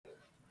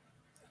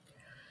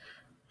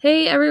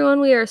Hey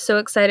everyone, we are so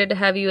excited to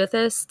have you with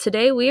us.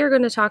 Today we are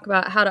going to talk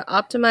about how to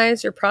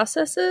optimize your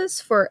processes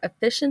for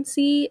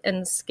efficiency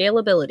and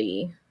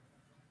scalability.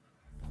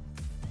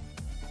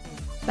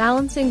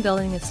 Balancing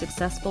building a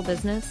successful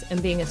business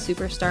and being a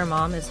superstar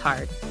mom is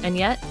hard, and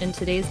yet in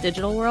today's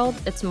digital world,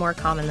 it's more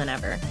common than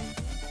ever.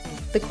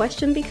 The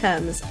question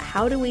becomes,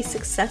 how do we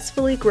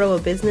successfully grow a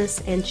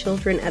business and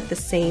children at the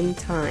same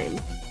time?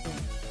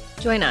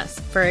 Join us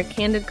for a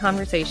candid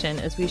conversation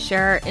as we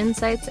share our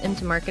insights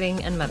into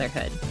marketing and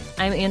motherhood.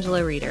 I'm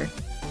Angela Reeder.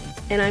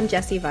 And I'm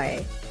Jessie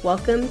Valle.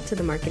 Welcome to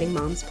the Marketing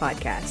Moms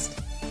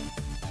Podcast.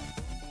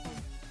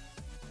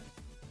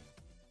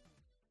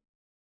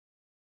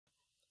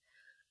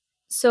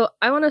 So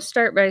I want to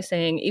start by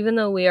saying, even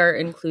though we are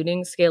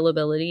including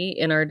scalability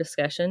in our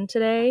discussion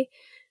today,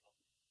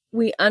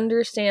 we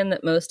understand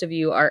that most of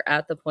you are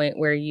at the point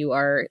where you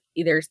are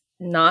either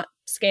not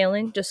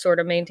scaling, just sort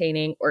of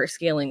maintaining, or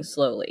scaling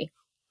slowly,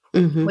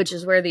 which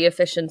is where the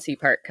efficiency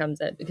part comes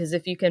in. Because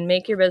if you can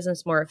make your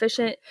business more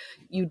efficient,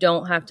 you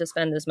don't have to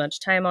spend as much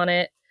time on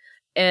it.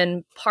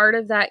 And part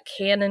of that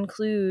can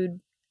include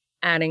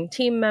adding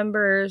team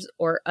members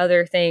or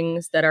other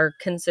things that are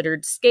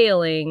considered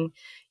scaling,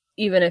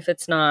 even if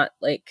it's not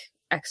like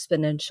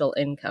exponential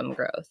income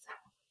growth.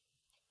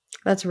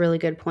 That's a really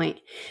good point.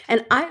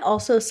 And I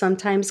also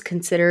sometimes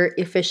consider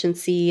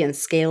efficiency and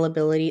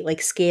scalability,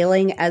 like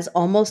scaling, as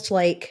almost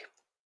like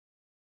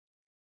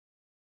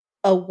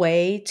a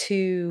way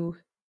to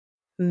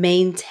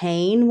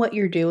maintain what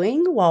you're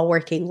doing while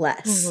working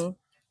less. Mm-hmm.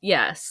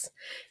 Yes.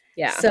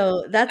 Yeah.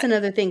 So that's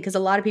another thing, because a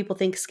lot of people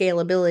think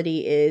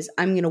scalability is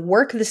I'm going to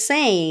work the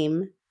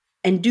same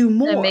and do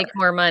more. And make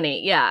more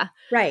money. Yeah.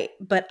 Right.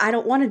 But I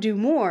don't want to do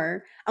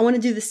more. I want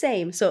to do the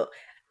same. So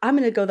I'm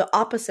going to go the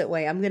opposite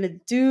way. I'm going to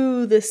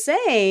do the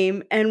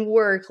same and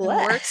work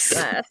less.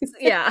 Work less.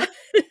 Yeah.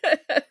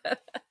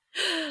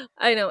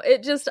 I know.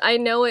 I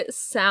know it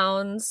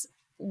sounds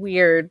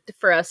weird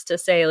for us to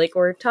say, like,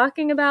 we're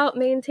talking about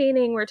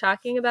maintaining, we're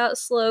talking about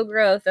slow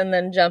growth, and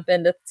then jump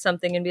into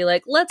something and be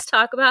like, let's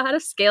talk about how to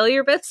scale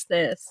your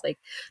business. Like,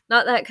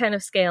 not that kind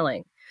of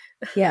scaling.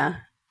 Yeah.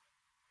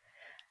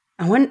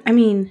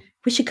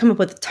 We should come up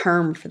with a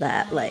term for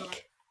that.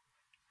 Like,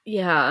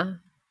 yeah.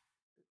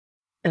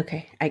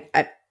 Okay.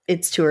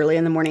 It's too early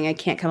in the morning. I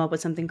can't come up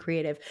with something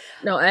creative.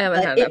 No, I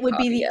haven't had it would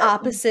be the yet.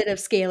 opposite of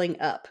scaling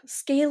up.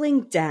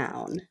 Scaling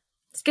down.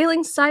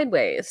 Scaling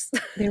sideways.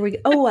 There we go.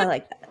 Oh, I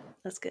like that.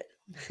 That's good.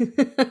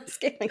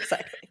 Scaling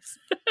sideways.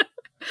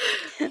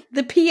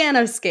 The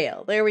piano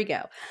scale. There we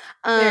go.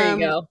 There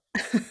you go.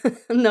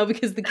 No,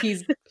 because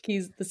the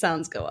the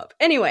sounds go up.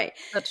 Anyway.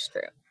 That's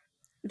true.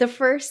 The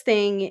first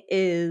thing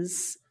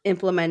is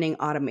implementing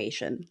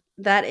automation.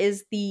 That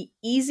is the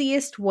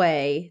easiest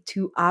way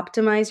to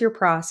optimize your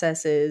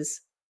processes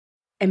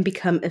and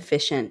become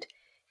efficient.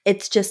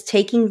 It's just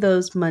taking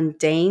those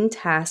mundane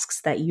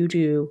tasks that you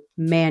do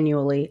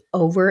manually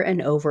over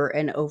and over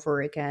and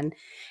over again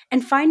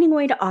and finding a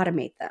way to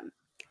automate them.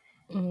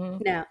 Mm-hmm.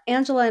 Now,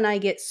 Angela and I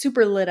get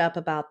super lit up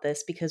about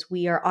this because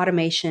we are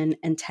automation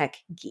and tech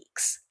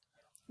geeks.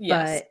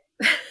 Yes.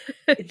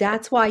 But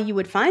that's why you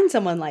would find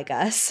someone like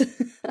us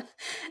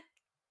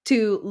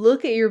to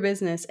look at your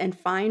business and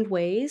find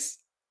ways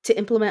to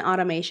implement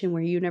automation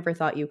where you never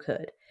thought you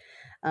could.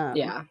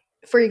 Yeah.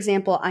 For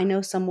example, I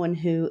know someone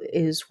who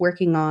is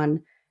working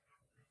on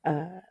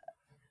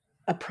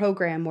a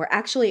program where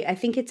actually I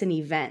think it's an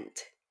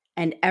event.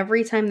 And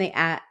every time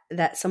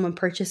that someone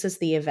purchases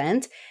the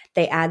event,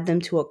 they add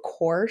them to a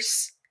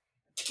course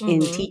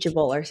in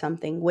Teachable or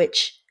something,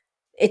 which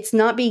it's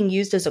not being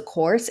used as a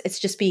course. It's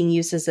just being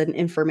used as an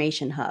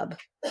information hub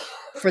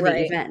for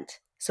the event.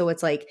 So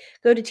it's like,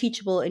 go to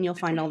Teachable and you'll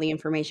find all the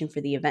information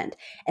for the event.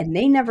 And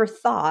they never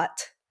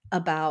thought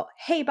about,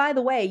 hey, by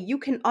the way, you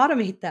can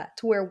automate that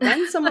to where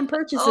when someone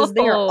purchases,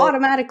 they are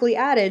automatically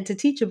added to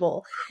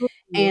Teachable.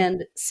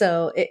 And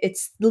so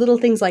it's little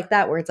things like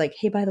that where it's like,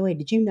 hey, by the way,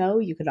 did you know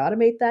you can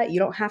automate that? You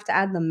don't have to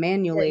add them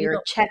manually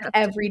or check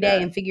every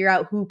day and figure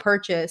out who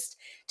purchased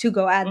to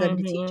go add them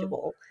to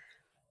Teachable.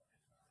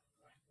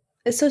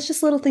 So it's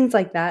just little things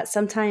like that.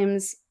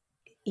 Sometimes,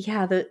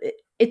 yeah,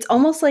 it's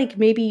almost like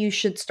maybe you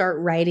should start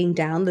writing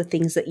down the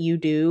things that you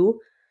do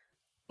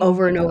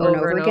over and over and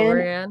over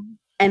again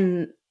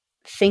and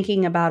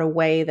thinking about a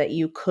way that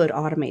you could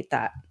automate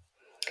that.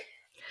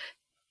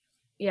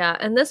 Yeah,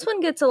 and this one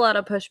gets a lot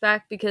of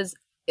pushback because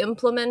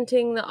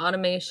implementing the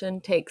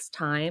automation takes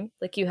time.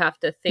 Like, you have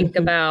to think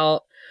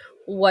about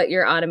what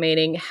you're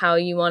automating, how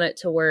you want it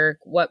to work,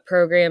 what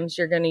programs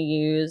you're going to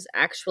use,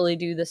 actually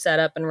do the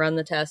setup and run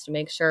the test to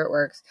make sure it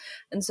works.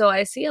 And so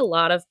I see a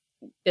lot of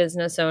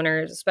business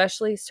owners,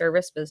 especially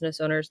service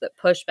business owners, that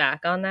push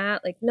back on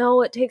that. Like,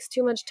 no, it takes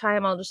too much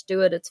time. I'll just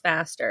do it. It's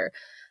faster.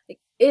 Like,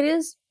 it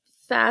is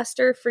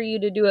faster for you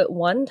to do it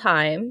one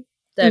time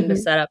than to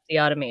set up the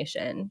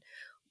automation.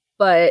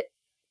 But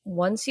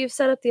once you've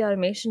set up the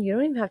automation, you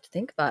don't even have to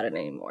think about it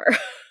anymore.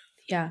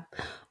 Yeah.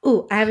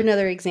 Ooh, I have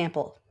another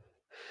example.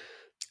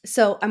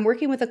 So I'm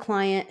working with a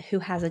client who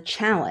has a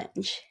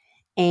challenge,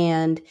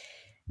 and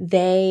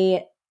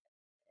they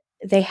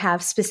they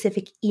have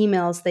specific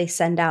emails they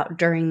send out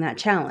during that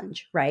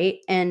challenge, right?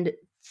 And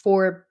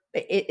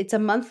it's a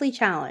monthly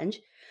challenge.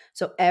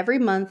 So every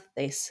month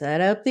they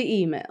set up the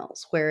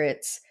emails where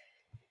it's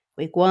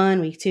week 1,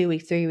 week 2,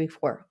 week 3, week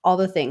 4, all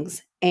the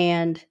things.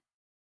 And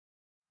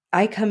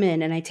I come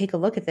in and I take a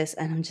look at this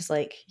and I'm just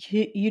like,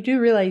 you do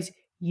realize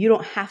you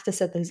don't have to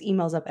set those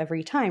emails up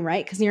every time,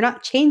 right? Because you're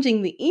not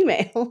changing the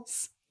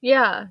emails.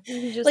 Yeah,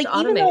 you can just Like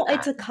even automate though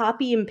it's that. a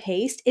copy and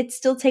paste, it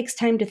still takes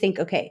time to think,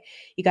 okay,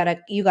 you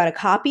gotta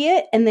copy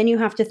it, and then you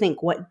have to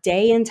think, what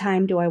day and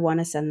time do I want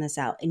to send this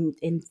out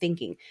in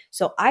thinking.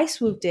 So I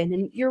swooped in,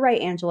 and you're right,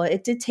 Angela.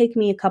 It did take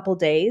me a couple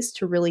days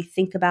to really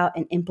think about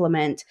and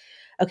implement,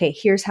 okay,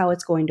 here's how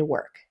it's going to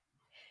work.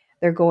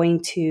 They're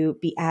going to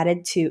be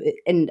added to,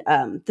 and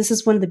this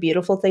is one of the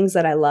beautiful things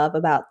that I love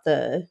about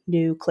the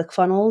new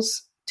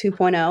ClickFunnels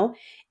 2.0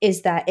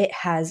 is that it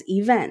has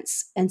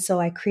events. And so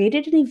I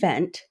created an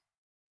event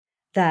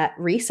that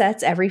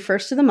resets every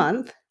first of the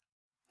month.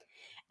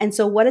 And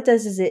so what it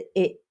does is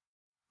it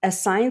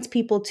assigns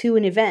people to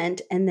an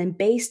event, and then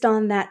based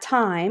on that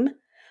time,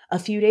 a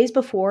few days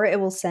before, it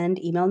will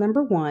send email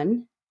number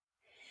 1,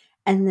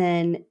 and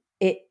then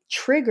it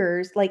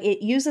triggers, like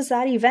it uses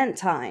that event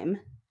time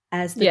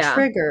as the Yeah.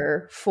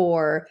 trigger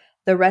for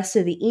the rest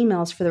of the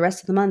emails for the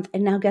rest of the month.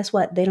 And now guess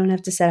what? They don't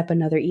have to set up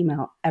another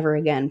email ever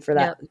again for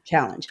that Yep.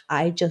 challenge.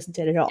 I just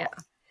did it Yeah. all.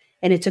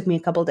 And it took me a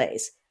couple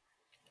days.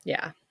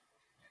 Yeah.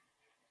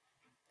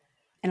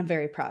 And I'm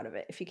very proud of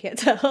it, if you can't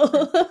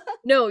tell.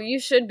 No, you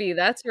should be.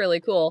 That's really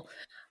cool.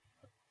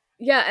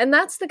 Yeah, and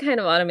that's the kind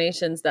of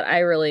automations that I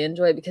really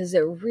enjoy because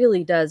it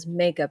really does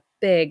make a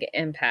big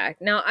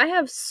impact. Now, I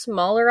have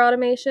smaller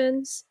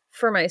automations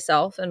for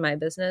myself and my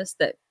business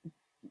that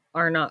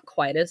are not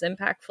quite as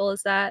impactful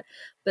as that,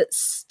 but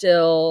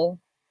still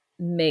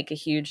make a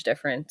huge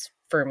difference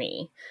for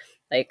me.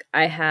 Like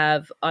I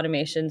have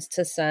automations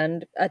to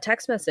send a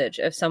text message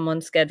if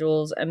someone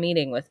schedules a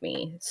meeting with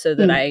me so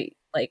that Mm,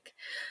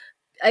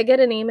 I get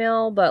an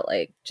email, but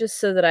like just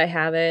so that I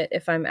have it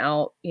if I'm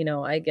out,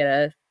 I get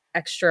a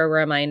extra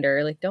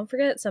reminder like don't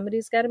forget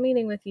somebody's got a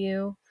meeting with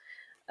you.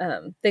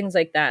 Things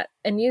like that.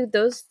 And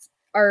those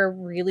are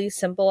really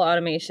simple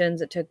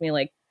automations. It took me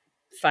like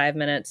 5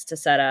 minutes to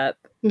set up,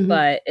 mhm,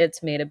 but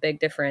it's made a big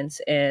difference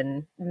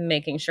in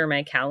making sure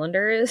my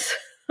calendar is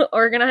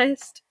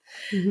organized.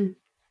 mhm.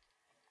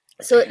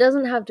 So it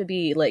doesn't have to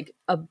be like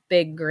a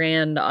big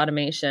grand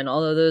automation,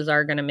 although those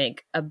are going to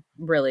make a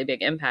really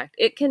big impact.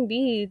 It can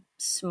be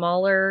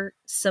smaller,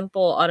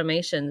 simple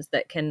automations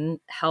that can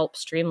help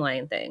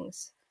streamline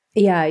things.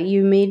 Yeah,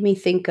 you made me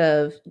think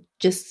of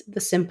just the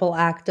simple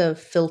act of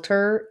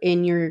filter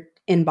in your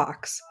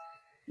inbox.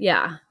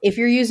 Yeah. If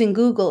you're using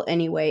Google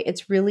anyway,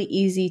 it's really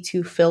easy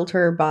to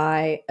filter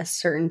by a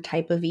certain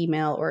type of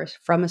email or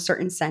from a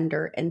certain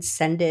sender and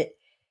send it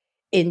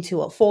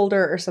into a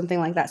folder or something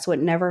like that so it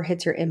never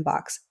hits your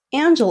inbox.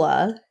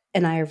 Angela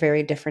and I are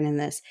very different in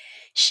this.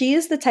 She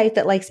is the type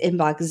that likes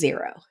inbox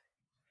zero.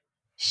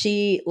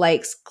 She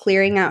likes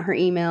clearing out her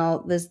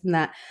email, this and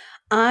that.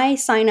 I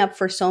sign up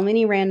for so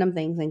many random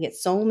things and get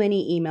so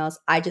many emails.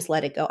 I just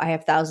let it go. I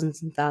have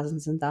thousands and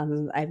thousands and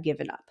thousands. I've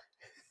given up.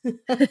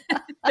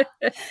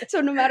 So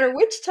no matter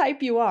which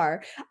type you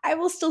are, I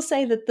will still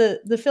say that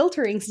the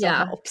filtering still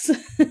Yeah. helps.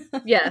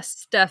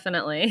 Yes,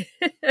 definitely.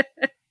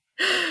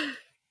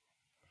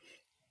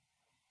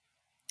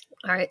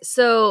 All right.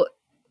 So,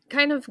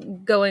 kind of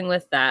going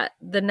with that,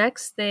 the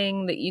next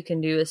thing that you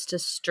can do is to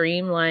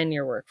streamline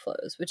your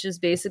workflows, which is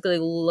basically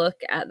look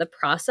at the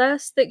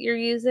process that you're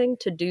using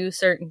to do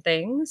certain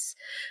things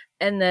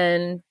and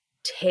then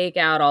take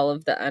out all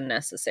of the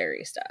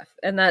unnecessary stuff.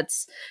 And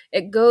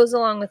it goes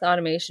along with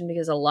automation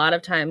because a lot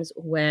of times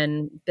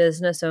when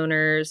business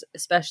owners,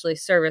 especially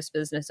service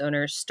business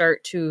owners,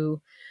 start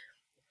to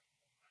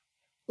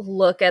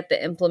look at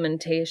the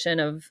implementation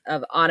of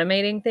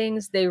automating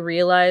things, they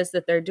realize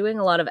that they're doing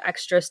a lot of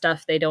extra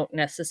stuff they don't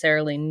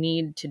necessarily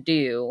need to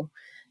do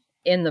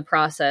in the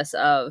process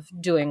of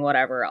doing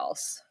whatever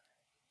else.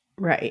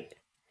 Right.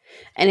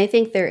 And I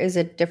think there is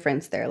a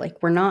difference there.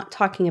 Like, we're not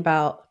talking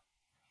about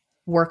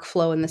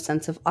workflow in the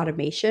sense of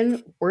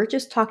automation. We're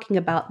just talking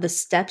about the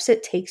steps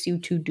it takes you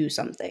to do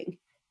something.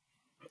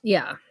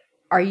 Yeah.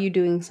 Are you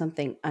doing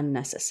something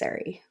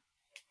unnecessary?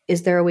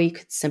 Is there a way you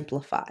could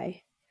simplify?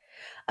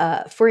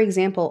 For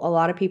example, a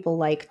lot of people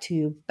like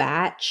to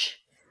batch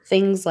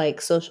things like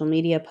social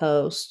media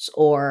posts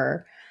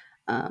or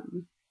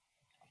um,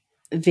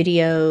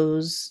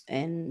 videos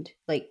and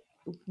like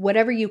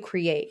whatever you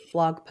create,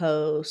 blog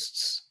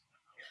posts,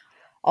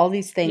 all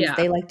these things, Yeah.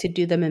 they like to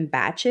do them in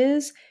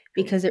batches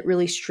because it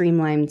really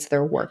streamlines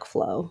their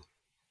workflow.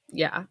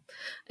 Yeah.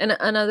 And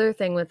another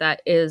thing with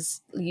that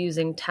is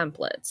using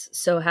templates.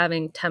 So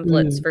having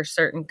templates Mm, for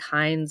certain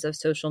kinds of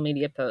social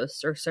media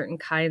posts or certain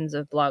kinds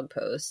of blog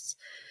posts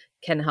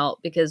can help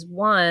because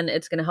one,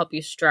 it's going to help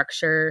you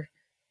structure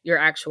your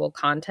actual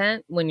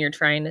content when you're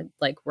trying to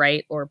like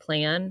write or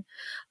plan.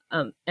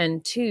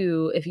 And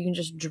two, if you can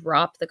just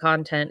drop the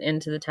content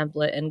into the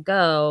template and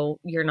go,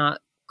 you're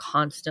not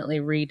constantly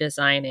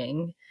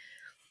redesigning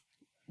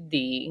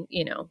the,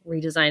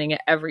 redesigning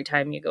it every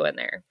time you go in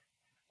there.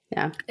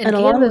 Yeah. And And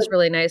along Canva with is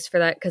really nice for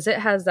that because it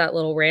has that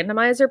little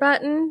randomizer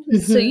button.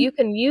 So Mhm. you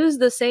can use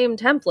the same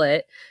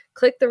template,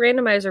 click the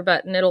randomizer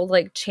button, it'll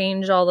like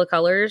change all the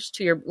colors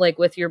to your, like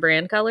with your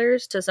brand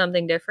colors to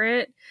something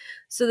different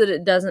so that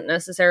it doesn't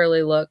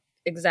necessarily look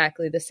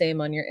exactly the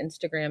same on your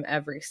Instagram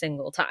every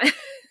single time.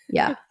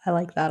 Yeah, I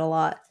like that a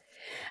lot.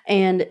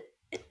 And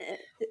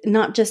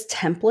not just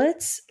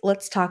templates,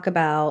 let's talk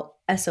about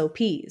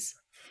SOPs.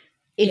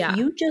 If Yeah,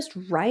 you just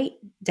write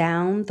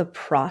down the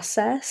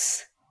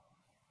process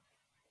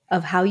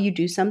of how you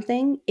do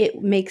something,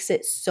 it makes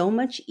it so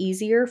much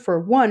easier for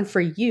one, for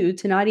you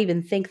to not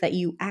even think that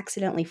you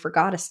accidentally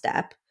forgot a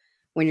step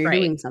when you're right.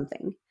 doing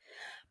something.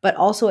 But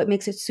also, it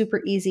makes it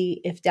super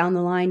easy if down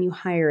the line you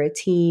hire a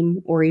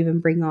team or even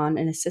bring on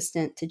an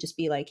assistant to just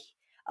be like,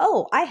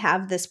 oh, I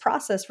have this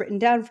process written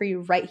down for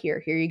you right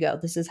here. Here you go.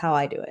 This is how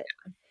I do it.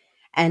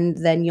 And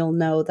then you'll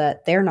know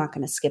that they're not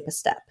going to skip a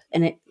step.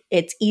 And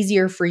it's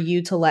easier for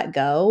you to let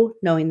go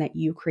knowing that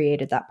you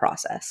created that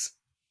process.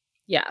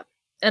 Yeah.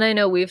 And I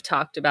know we've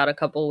talked about a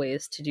couple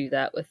ways to do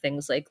that with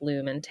things like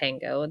Loom and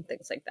Tango and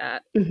things like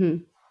that. Mm-hmm.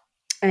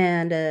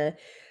 And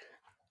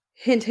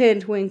hint,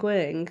 hint, wink,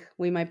 wink,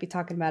 we might be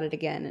talking about it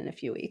again in a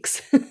few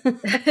weeks.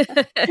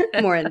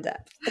 More in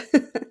depth.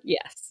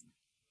 Yes.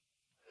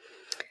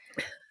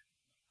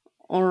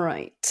 All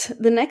right.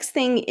 The next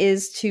thing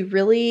is to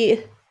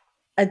really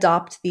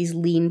adopt these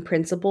lean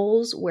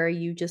principles where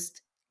you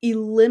just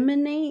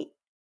eliminate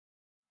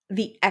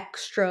the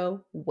extra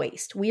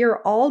waste. We are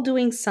all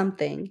doing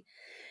something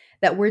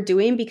that we're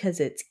doing because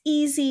it's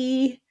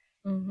easy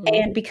Mm-hmm.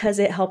 and because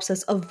it helps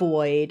us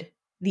avoid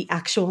the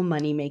actual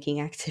money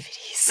making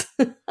activities.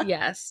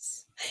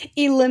 Yes.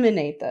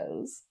 Eliminate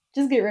those.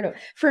 Just get rid of it.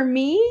 For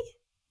me,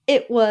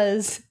 it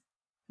was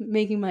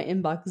making my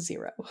inbox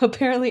zero.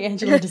 Apparently,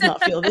 Angela does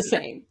not feel the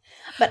same.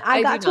 But I I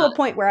do got to not. a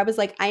point where I was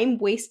like, I'm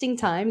wasting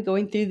time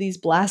going through these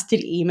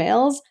blasted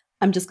emails.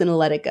 I'm just going to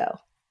let it go.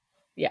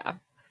 Yeah.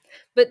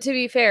 But to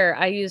be fair,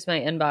 I use my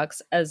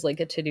inbox as like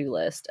a to-do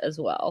list as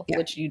well, Yeah,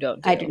 which you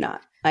don't I do do.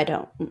 not. I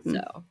don't. Mm-mm.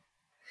 So,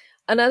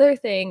 another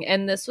thing,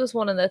 and this was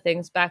one of the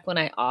things back when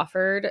I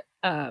offered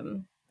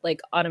like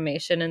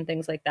automation and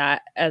things like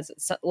that as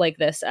like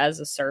this as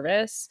a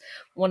service,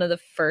 one of the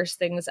first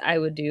things I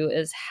would do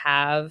is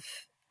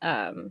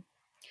um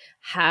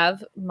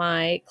have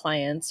my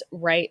clients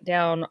write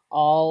down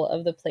all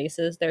of the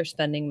places they're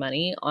spending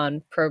money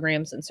on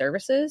programs and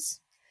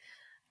services.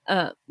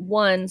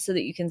 One, so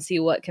that you can see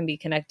what can be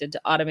connected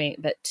to automate,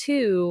 but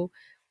two,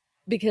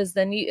 because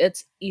then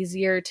it's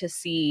easier to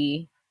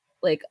see,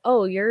 like,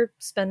 oh, you're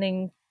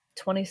spending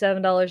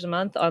 $27 a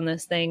month on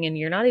this thing and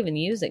you're not even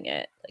using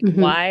it. Like,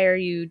 Mm-hmm. why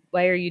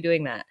are you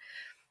doing that?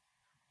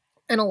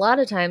 And a lot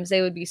of times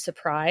they would be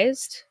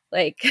surprised,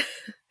 like,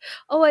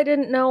 oh, I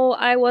didn't know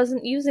I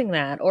wasn't using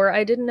that, or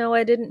I didn't know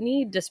I didn't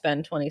need to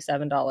spend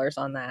 $27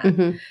 on that.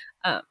 Mm-hmm.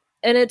 Um,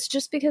 and it's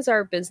just because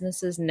our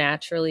businesses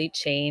naturally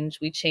change.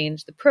 We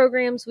change the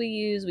programs we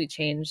use, we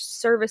change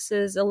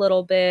services a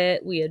little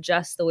bit, we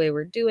adjust the way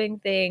we're doing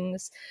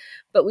things,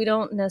 but we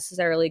don't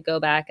necessarily go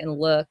back and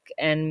look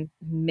and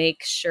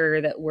make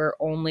sure that we're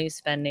only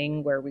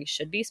spending where we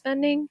should be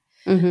spending.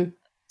 Mm-hmm.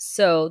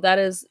 So that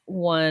is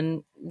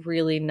one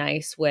really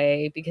nice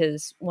way,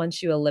 because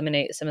once you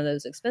eliminate some of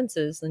those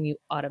expenses, then you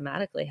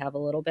automatically have a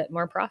little bit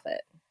more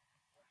profit.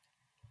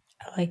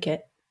 I like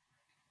it.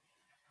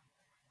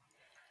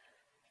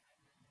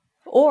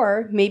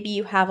 Or maybe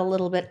you have a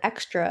little bit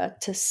extra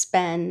to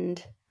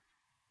spend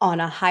on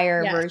a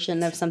higher Yes.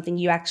 version of something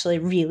you actually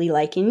really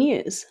like and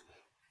use.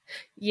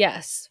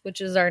 Yes,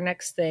 which is our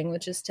next thing,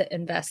 which is to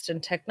invest in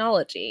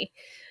technology.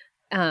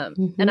 And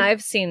Mm-hmm.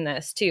 I've seen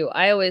this too.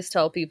 I always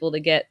tell people to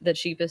get the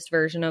cheapest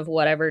version of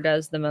whatever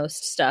does the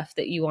most stuff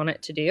that you want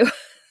it to do.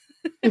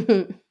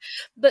 Mm-hmm.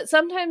 But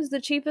sometimes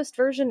the cheapest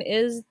version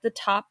is the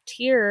top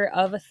tier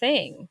of a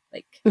thing.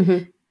 Like,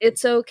 Mm-hmm.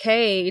 it's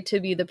okay to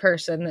be the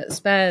person that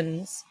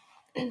spends,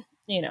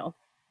 you know,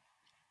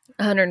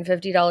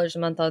 $150 a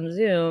month on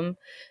Zoom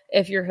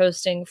if you're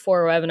hosting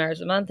 4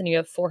 webinars a month and you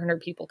have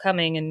 400 people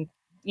coming, and,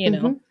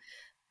 Mm-hmm.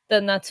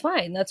 then that's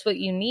fine. That's what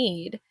you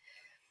need.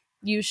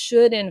 You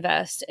should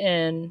invest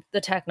in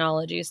the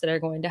technologies that are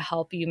going to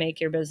help you make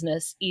your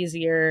business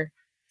easier,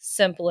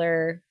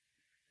 simpler,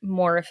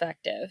 more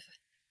effective.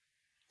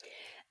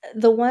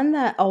 The one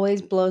that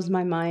always blows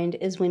my mind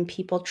is when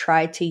people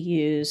try to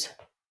use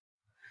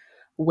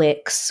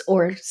Wix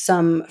or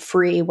some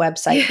free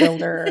website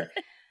builder.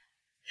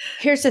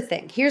 Here's the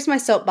thing. Here's my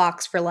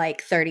soapbox for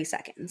like 30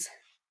 seconds.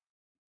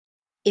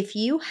 If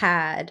you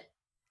had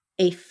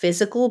a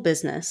physical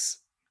business,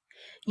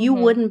 you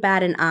Mm-hmm. wouldn't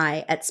bat an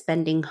eye at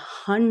spending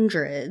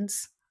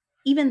hundreds,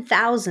 even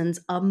thousands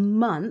a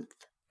month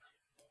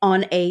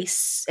on a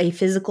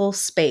physical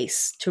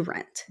space to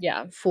rent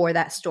Yeah. for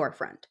that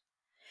storefront.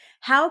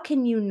 How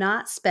can you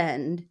not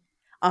spend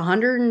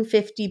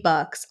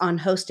 $150 on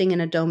hosting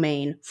in a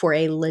domain for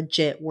a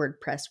legit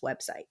WordPress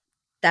website?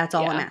 That's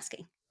all I'm Yeah.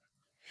 asking.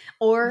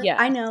 Or Yeah.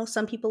 I know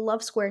some people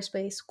love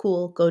Squarespace.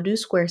 Cool, go do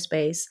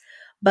Squarespace.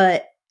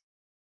 But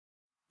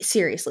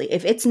seriously,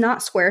 if it's not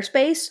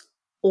Squarespace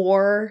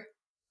or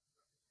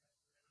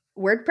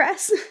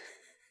WordPress,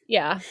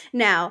 Yeah.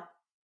 now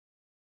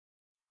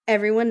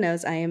everyone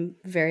knows I am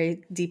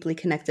very deeply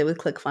connected with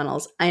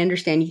ClickFunnels. I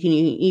understand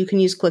you can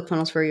use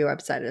ClickFunnels for your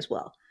website as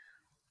well.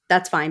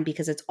 That's fine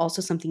because it's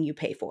also something you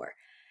pay for.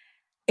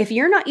 If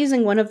you're not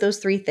using one of those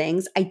three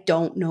things, I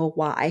don't know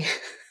why.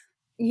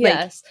 Like,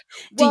 Yes.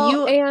 do Well,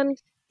 you and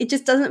it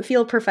just doesn't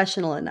feel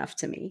professional enough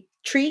to me.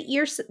 Treat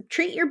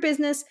your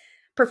business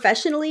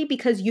professionally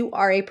because you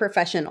are a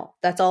professional.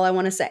 That's all I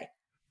want to say.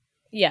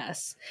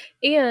 yes.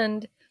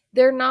 And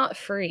they're not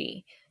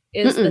free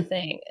is the Mm-mm.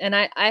 thing. And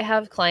I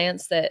have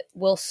clients that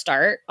will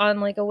start on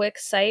like a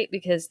Wix site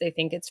because they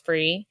think it's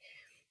free.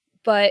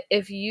 But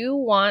if you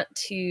want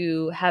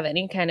to have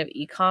any kind of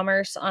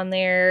e-commerce on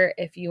there,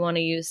 if you want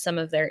to use some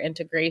of their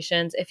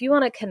integrations, if you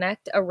want to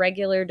connect a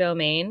regular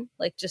domain,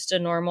 like just a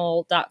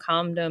normal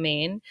 .com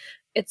domain,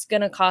 it's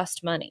going to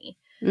cost money.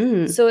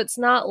 Mm. So it's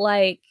not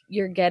like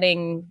you're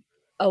getting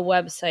a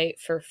website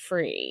for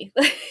free.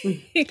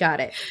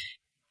 Got it.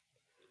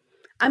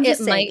 I'm It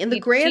just saying, might in the be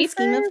grand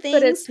scheme of cheaper,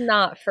 but things, it's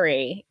not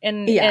free.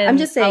 And yeah, I'm and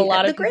just a saying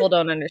lot of people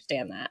don't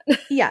understand that.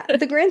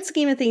 the grand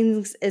scheme of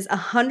things is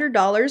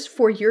 $100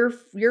 for your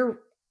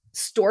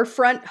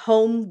storefront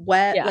home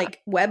Yeah.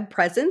 web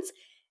presence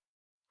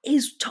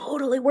is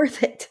totally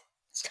worth it.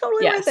 It's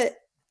totally worth Yes. it.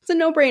 It's a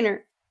no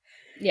brainer.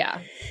 Yeah.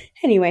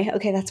 Anyway,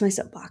 okay, that's my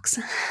soapbox.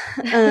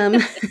 um,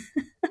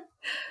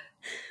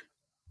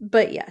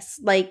 but yes,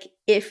 like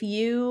if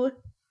you,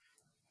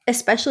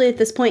 especially at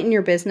this point in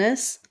your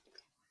business,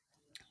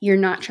 you're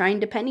not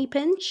trying to penny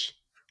pinch.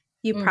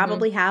 You Mhm.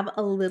 probably have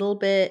a little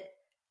bit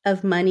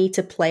of money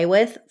to play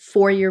with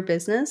for your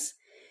business.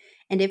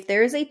 And if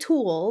there is a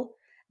tool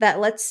that,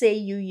 let's say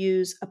you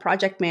use a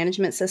project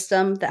management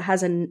system that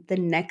has the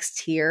next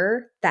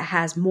tier that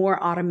has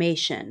more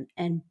automation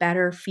and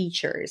better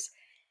features,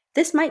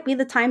 this might be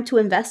the time to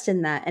invest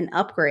in that and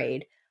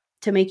upgrade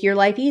to make your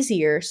life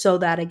easier so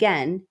that,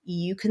 again,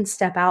 you can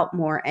step out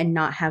more and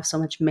not have so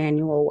much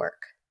manual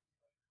work.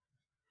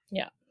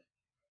 Yeah.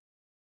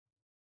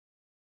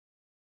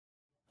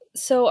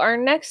 So our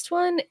next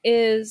one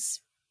is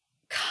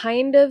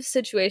kind of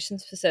situation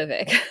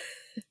specific.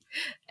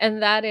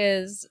 And that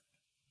is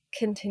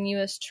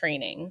continuous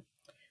training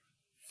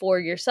for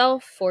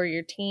yourself, for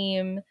your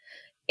team.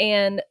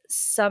 And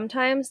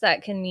sometimes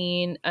that can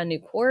mean a new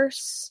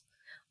course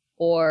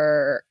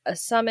or a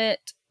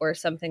summit or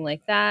something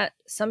like that.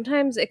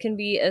 Sometimes it can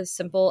be as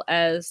simple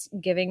as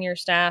giving your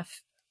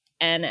staff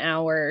an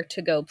hour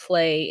to go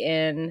play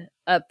in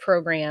a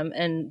program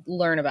and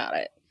learn about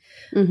it.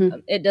 Mm-hmm.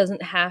 It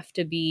doesn't have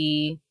to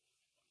be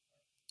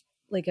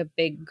like a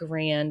big,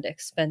 grand,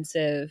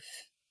 expensive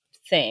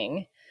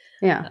thing.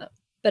 Yeah. Uh,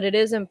 but it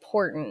is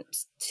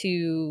important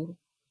to,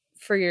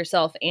 for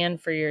yourself and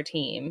for your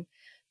team,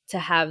 to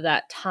have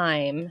that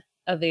time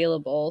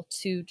available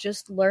to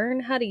just learn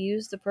how to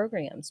use the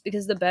programs,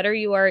 because the better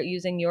you are at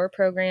using your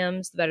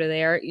programs, the better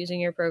they are at using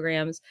your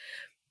programs,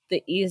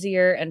 the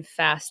easier and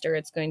faster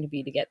it's going to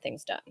be to get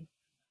things done.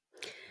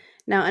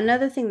 Now,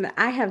 another thing that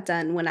I have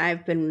done when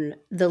I've been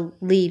the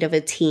lead of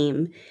a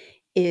team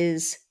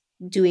is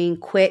doing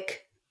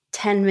quick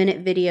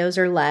 10-minute videos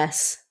or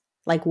less,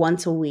 like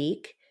once a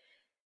week,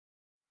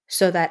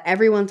 so that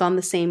everyone's on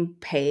the same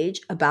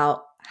page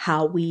about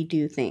how we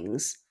do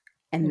things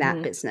in that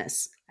Mm-hmm.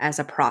 business as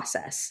a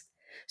process,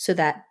 so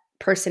that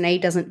person A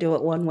doesn't do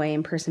it one way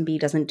and person B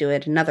doesn't do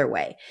it another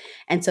way.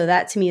 And so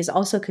that to me is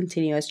also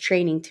continuous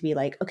training to be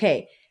like,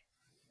 okay,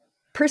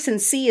 person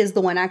C is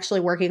the one actually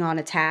working on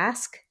a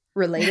task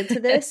related to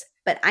this,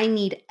 but I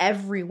need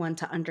everyone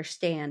to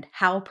understand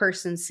how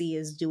person C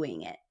is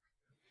doing it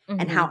and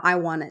Mm-hmm. how I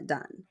want it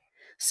done.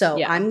 So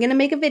Yeah. I'm going to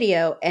make a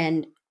video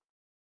and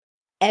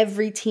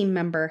every team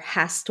member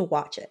has to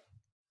watch it,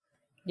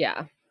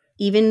 Yeah.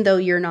 even though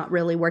you're not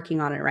really working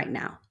on it right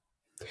now.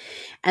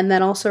 And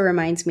that also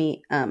reminds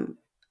me,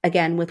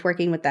 again, with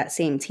working with that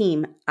same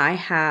team, I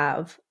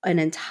have an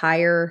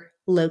entire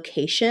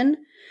location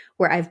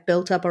where I've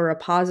built up a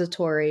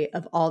repository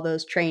of all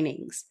those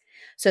trainings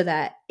so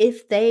that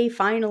if they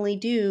finally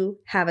do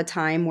have a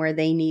time where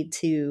they need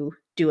to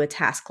do a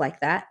task like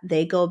that,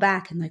 they go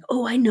back and like,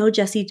 oh, I know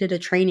Jesse did a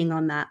training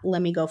on that.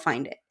 Let me go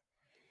find it.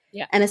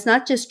 Yeah. And it's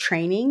not just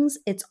trainings,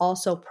 it's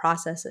also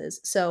processes.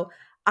 So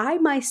I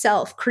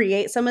myself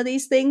create some of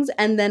these things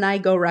and then I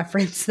go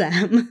reference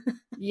them.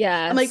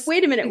 I'm like, Yes.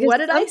 wait a minute, Because what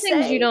did I some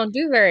things you say? don't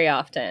do very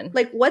often.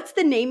 Like, what's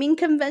the naming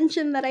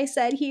convention that I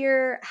said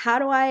here? How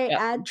do I Yep.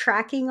 add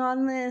tracking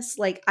on this?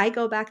 Like, I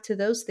go back to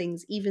those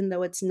things, even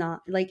though it's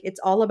not like it's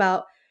all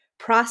about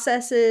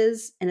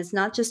processes and it's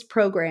not just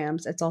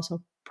programs, it's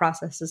also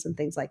processes and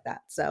things like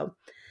that. So,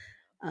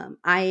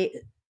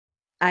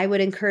 I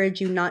would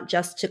encourage you not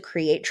just to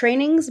create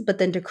trainings, but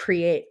then to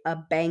create a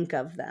bank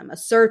of them, a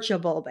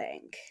searchable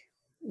bank.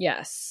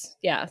 Yes.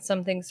 Yeah.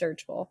 Something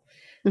searchable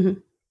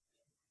Mhm.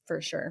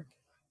 for sure.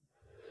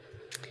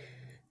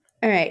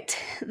 All right.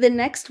 The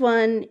next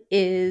one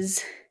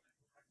is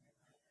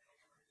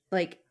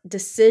like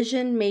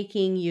decision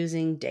making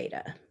using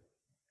data.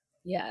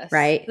 Yes.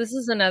 right? This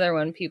is another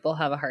one people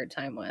have a hard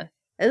time with.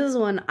 This is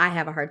one I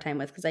have a hard time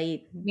with because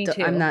Me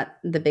I'm too. not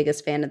the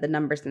biggest fan of the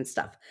numbers and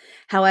stuff.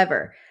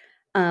 However,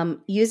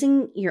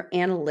 using your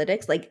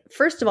analytics, like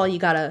first of all, you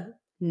gotta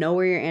know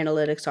where your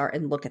analytics are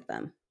and look at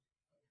them,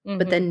 but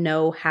Mm-hmm. then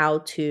know how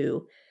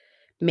to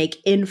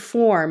make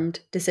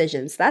informed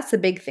decisions. That's the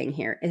big thing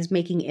here, is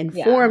making Yeah.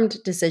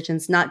 informed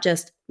decisions, not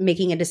just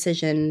making a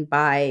decision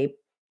by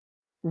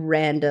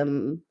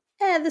random,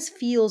 this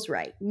feels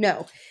right.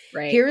 No,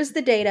 Right. here is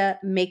the data,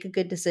 make a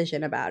good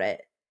decision about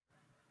it.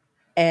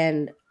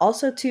 And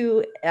also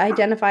to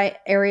identify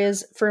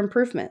areas for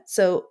improvement.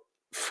 So,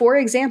 for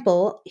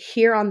example,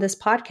 here on this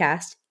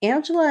podcast,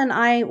 Angela and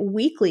I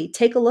weekly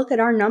take a look at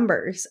our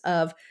numbers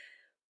of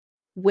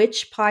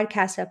which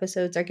podcast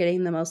episodes are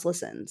getting the most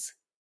listens.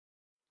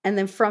 And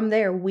then from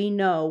there, we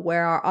know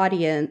where our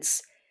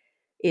audience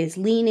is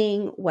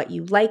leaning, what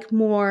you like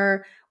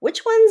more,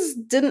 which ones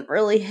didn't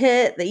really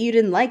hit that you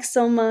didn't like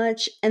so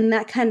much, and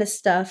that kind of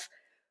stuff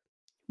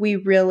we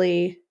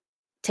really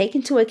take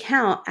into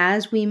account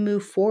as we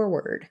move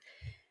forward.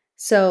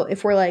 So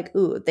if we're like,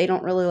 ooh, they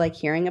don't really like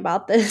hearing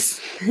about this,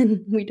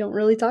 then we don't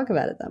really talk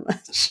about it that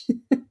much.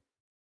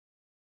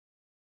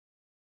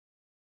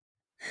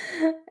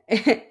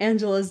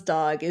 Angela's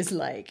dog is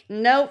like,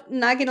 nope,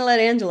 not going to let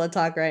Angela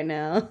talk right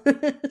now.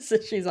 So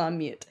she's on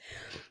mute.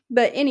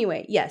 But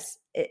anyway, yes.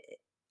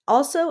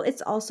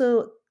 It's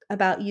also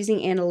about using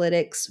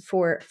analytics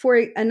for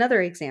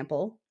another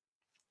example.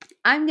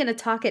 I'm going to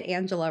talk at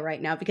Angela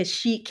right now because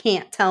she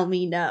can't tell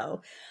me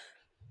no.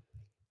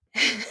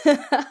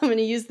 I'm going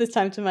to use this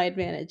time to my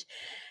advantage.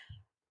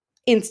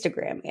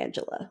 Instagram,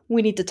 Angela.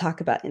 We need to talk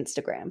about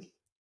Instagram.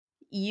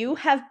 You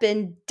have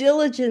been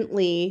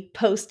diligently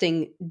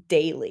posting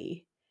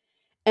daily,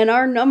 and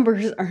our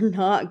numbers are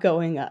not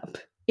going up.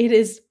 It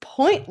is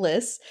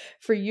pointless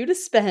for you to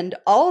spend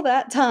all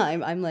that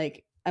time. I'm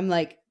like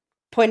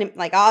pointing,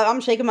 like, oh,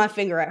 I'm shaking my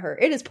finger at her.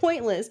 It is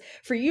pointless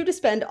for you to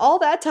spend all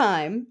that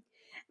time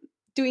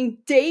doing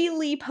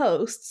daily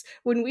posts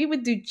when we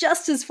would do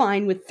just as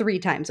fine with 3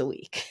 times a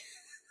week.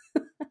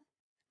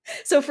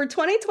 So for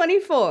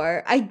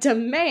 2024, I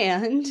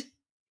demand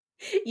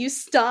you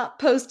stop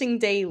posting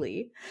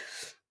daily.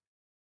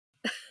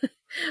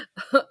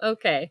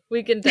 Okay,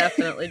 we can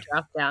definitely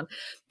drop down.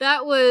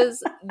 That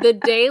was the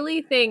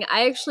daily thing.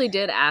 I actually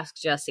did ask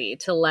Jesse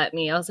to let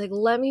me. I was like,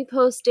 let me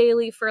post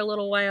daily for a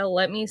little while.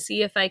 Let me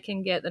see if I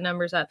can get the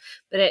numbers up.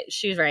 But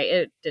she's right.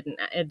 It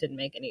didn't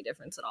make any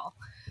difference at all.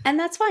 And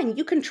that's fine.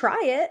 You can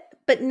try it,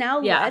 but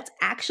now Yeah. let's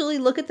actually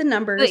look at the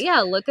numbers. But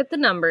yeah, look at the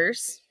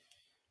numbers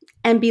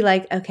and be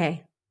like,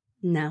 okay,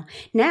 no.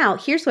 Now,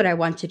 here's what I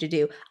want you to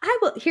do. I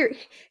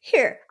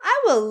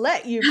will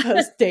let you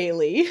post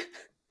daily.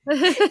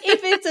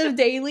 If it's a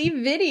daily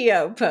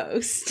video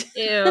post.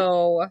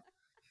 Ew.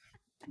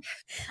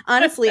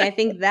 Honestly, I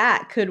think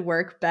that could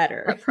work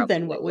better That than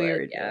probably what we would,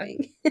 were yeah.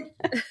 doing.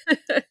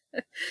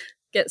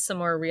 Get some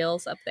more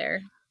reels up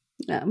there.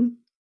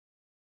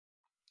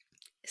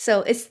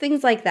 So it's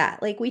things like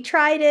that. Like, we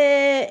tried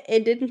it,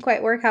 it didn't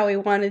quite work how we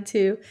wanted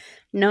to,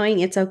 knowing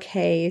it's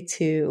okay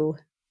to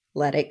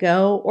let it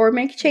go or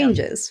make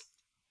changes.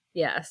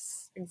 Yep.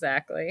 Yes,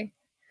 exactly.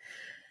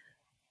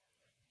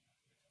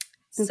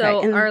 Okay,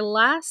 So our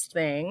last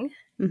thing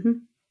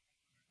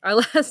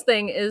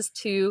is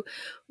to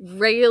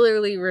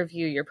regularly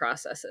review your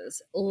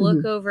processes.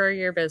 Look over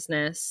your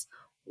business.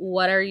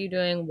 What are you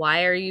doing?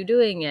 Why are you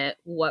doing it?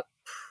 What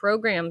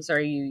programs are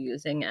you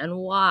using and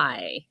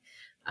why?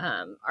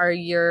 Are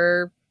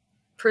your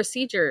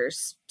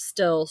procedures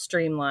still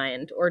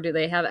streamlined, or do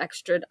they have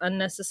extra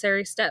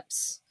unnecessary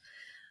steps?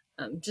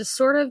 Just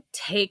sort of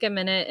take a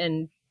minute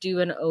and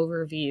do an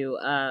overview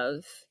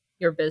of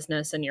your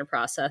business and your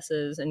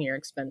processes and your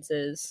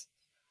expenses.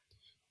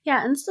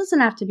 Yeah, and this doesn't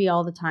have to be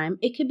all the time.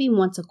 It could be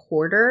once a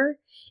quarter.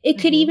 It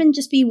could even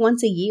just be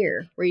once a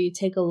year where you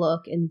take a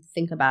look and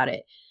think about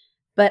it.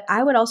 But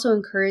I would also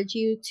encourage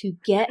you to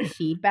get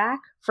feedback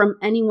from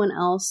anyone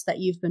else that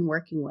you've been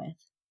working with.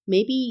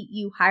 Maybe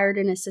you hired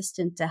an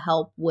assistant to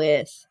help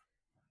with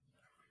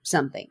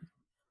something,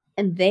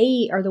 and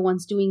they are the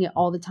ones doing it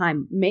all the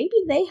time. Maybe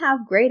they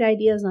have great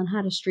ideas on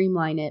how to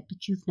streamline it,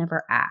 but you've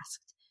never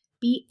asked.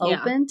 Be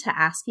open to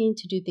asking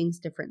to do things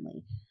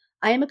differently.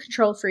 I am a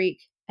control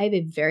freak. I have a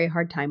very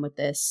hard time with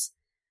this,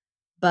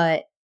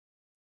 but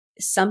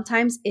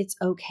sometimes it's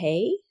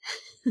okay,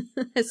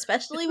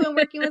 especially when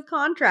working with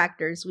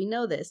contractors. We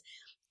know this.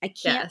 I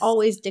can't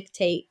always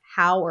dictate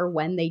how or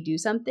when they do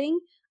something.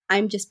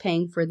 I'm just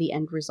paying for the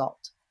end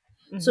result.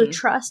 So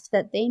trust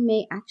that they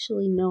may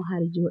actually know how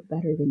to do it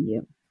better than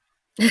you.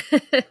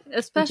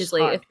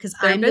 Especially because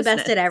I'm the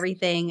best at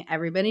everything.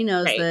 Everybody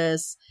knows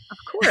this. Of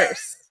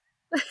course.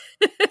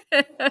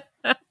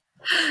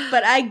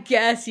 But I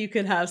guess you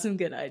could have some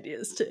good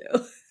ideas too.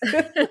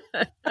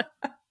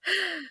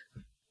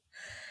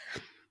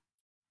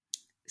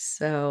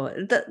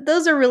 So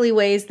those are really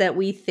ways that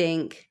we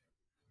think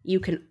you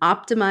can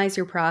optimize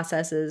your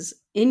processes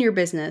in your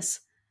business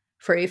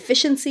for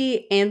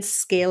efficiency and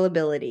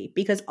scalability,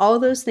 because all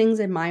those things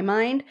in my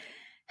mind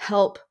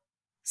help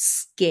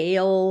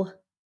scale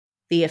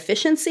the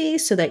efficiency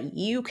so that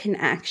you can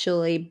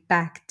actually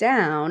back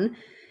down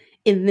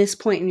in this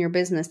point in your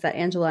business that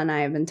Angela and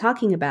I have been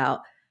talking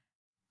about,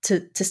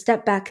 to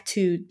step back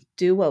to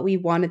do what we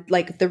wanted,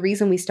 like the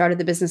reason we started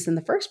the business in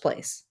the first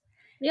place.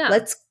 Yeah.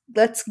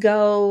 Let's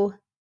go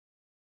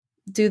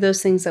do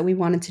those things that we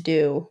wanted to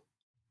do,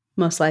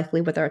 most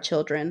likely with our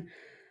children.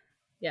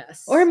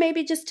 Yes. Or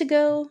maybe just to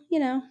go,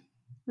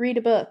 read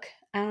a book.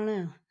 I don't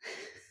know.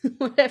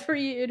 Whatever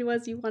it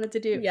was you wanted to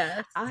do.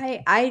 Yes.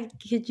 I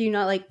kid you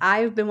not, like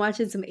I've been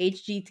watching some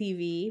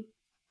HGTV.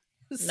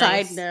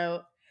 Side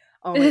note.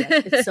 Oh my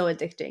gosh, it's so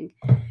addicting.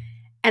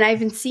 And I've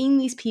been seeing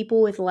these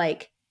people with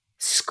like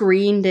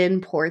screened in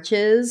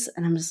porches,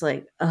 and I'm just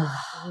like,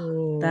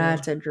 oh,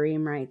 that's a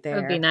dream right there.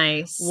 That would be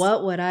nice.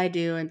 What would I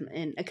do?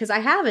 And because I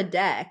have a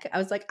deck, I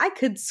was like, I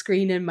could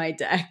screen in my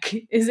deck.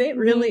 Is it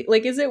really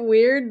like? Is it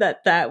weird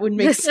that would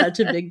make such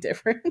a big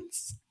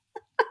difference?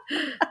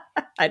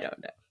 I don't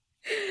know.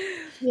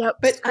 Yep.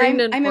 But I'm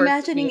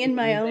imagining in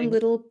my own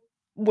little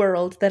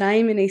world that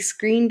I'm in a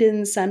screened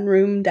in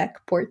sunroom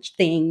deck porch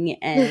thing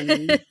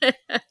and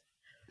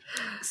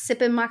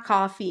sipping my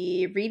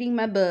coffee, reading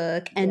my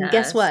book, and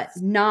guess what?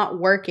 Not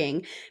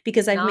working,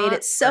 because I've made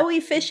it so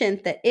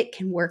efficient that it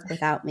can work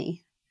without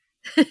me.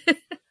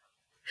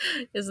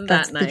 Isn't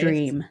That's that nice? The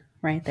dream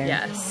right there.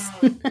 Yes,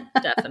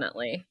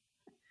 definitely.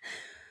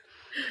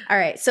 All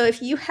right. So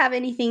if you have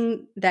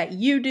anything that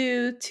you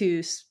do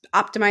to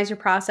optimize your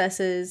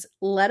processes,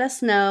 let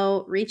us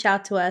know. Reach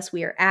out to us.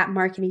 We are at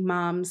Marketing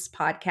Moms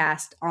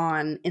Podcast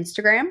on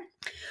Instagram,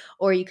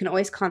 or you can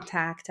always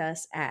contact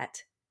us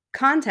at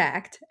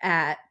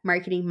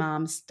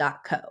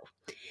contact@marketingmoms.co.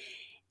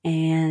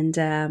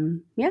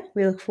 And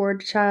we look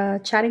forward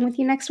to chatting with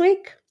you next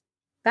week.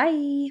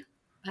 Bye.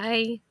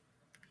 Bye.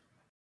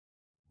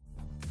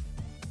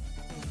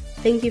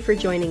 Thank you for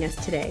joining us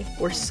today.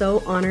 We're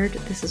so honored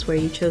this is where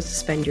you chose to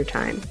spend your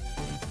time.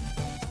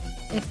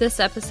 If this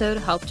episode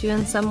helped you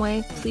in some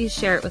way, please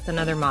share it with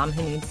another mom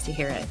who needs to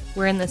hear it.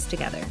 We're in this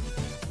together.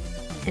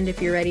 And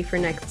if you're ready for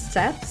next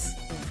steps,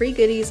 free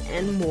goodies,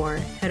 and more,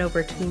 head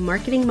over to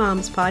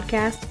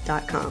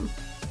marketingmomspodcast.com.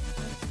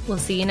 We'll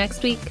see you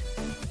next week.